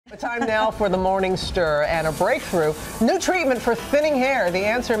Time now for the morning stir and a breakthrough. New treatment for thinning hair. The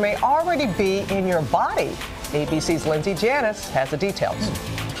answer may already be in your body. ABC's Lindsay Janice has the details.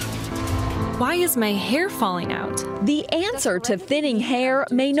 Why is my hair falling out? The answer to thinning hair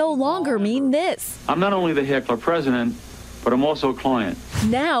may no longer mean this. I'm not only the hair club president, but I'm also a client.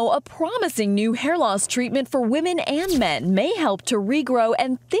 Now, a promising new hair loss treatment for women and men may help to regrow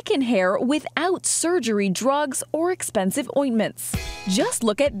and thicken hair without surgery, drugs, or expensive ointments. Just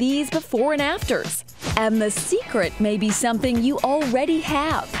look at these before and afters. And the secret may be something you already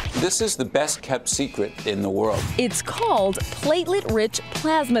have. This is the best kept secret in the world. It's called platelet-rich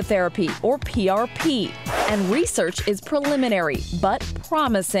plasma therapy, or PRP. And research is preliminary, but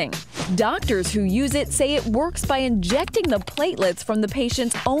promising. Doctors who use it say it works by injecting the platelets from the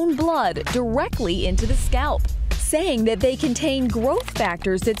patient's own blood directly into the scalp, saying that they contain growth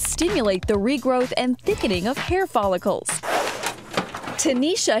factors that stimulate the regrowth and thickening of hair follicles.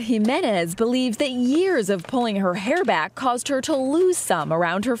 Tanisha Jimenez believes that years of pulling her hair back caused her to lose some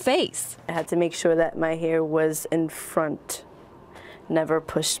around her face. I had to make sure that my hair was in front, never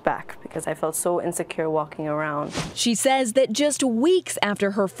pushed back, because I felt so insecure walking around. She says that just weeks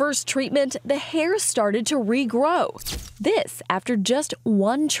after her first treatment, the hair started to regrow. This after just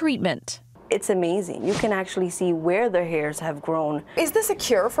one treatment. It's amazing. You can actually see where the hairs have grown. Is this a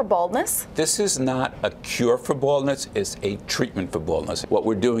cure for baldness? This is not a cure for baldness, it's a treatment for baldness. What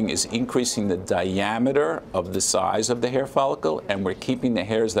we're doing is increasing the diameter of the size of the hair follicle, and we're keeping the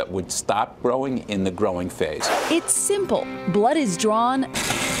hairs that would stop growing in the growing phase. It's simple. Blood is drawn,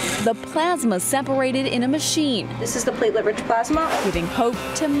 the plasma separated in a machine. This is the platelet-rich plasma, giving hope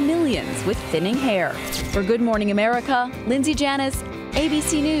to millions with thinning hair. For Good Morning America, Lindsay Janice,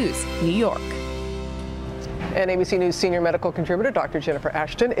 ABC News, New York. And ABC News senior medical contributor Dr. Jennifer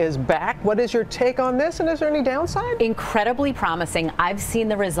Ashton is back. What is your take on this, and is there any downside? Incredibly promising. I've seen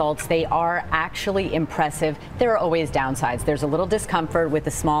the results. They are actually impressive. There are always downsides. There's a little discomfort with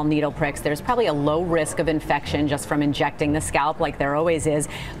the small needle pricks. There's probably a low risk of infection just from injecting the scalp, like there always is.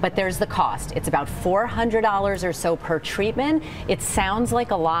 But there's the cost. It's about $400 or so per treatment. It sounds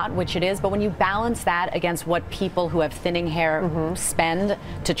like a lot, which it is, but when you balance that against what people who have thinning hair spend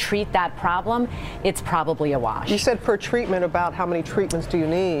to treat that problem, it's probably a wash. You said per treatment. About how many treatments do you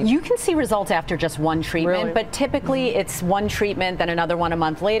need? You can see results after just one treatment, really? But typically it's one treatment, then another one a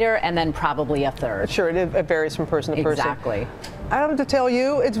month later, and then probably a third. Sure, it varies from person to person. Exactly. I have to tell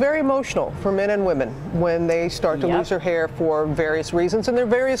you, it's very emotional for men and women when they start to lose their hair for various reasons, and there are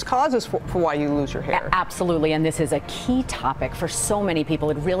various causes for why you lose your hair. Absolutely, and this is a key topic for so many people.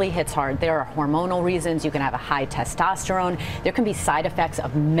 It really hits hard. There are hormonal reasons. You can have a high testosterone. There can be side effects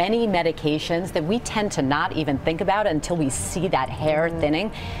of many medications that we tend to not even think about until we see that hair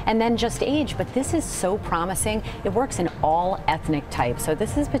thinning, and then just age. But this is so promising. It works in all ethnic types, so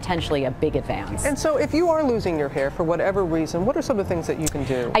this is potentially a big advance. And so if you are losing your hair for whatever reason, what are some of the things that you can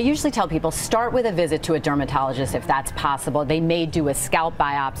do? I usually tell people start with a visit to a dermatologist if that's possible. They may do a scalp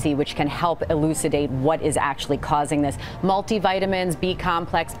biopsy, which can help elucidate what is actually causing this. Multivitamins, B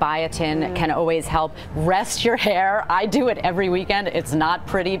complex, biotin can always help. Rest your hair. I do it every weekend. It's not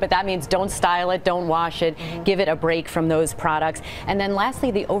pretty, but that means don't style it, don't wash it, give it a break from those products. And then lastly,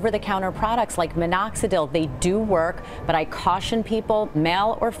 the over-the-counter products like minoxidil, they do work, but I caution people,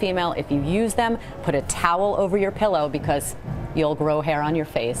 male or female, if you use them, put a towel over your pillow because you'll grow hair on your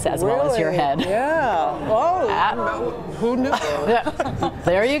face as well as your head. Yeah. Oh, who knew?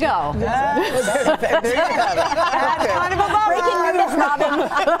 There you go. There you have it. That's kind of a bummer. Breaking news, Robin.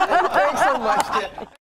 Thanks so much.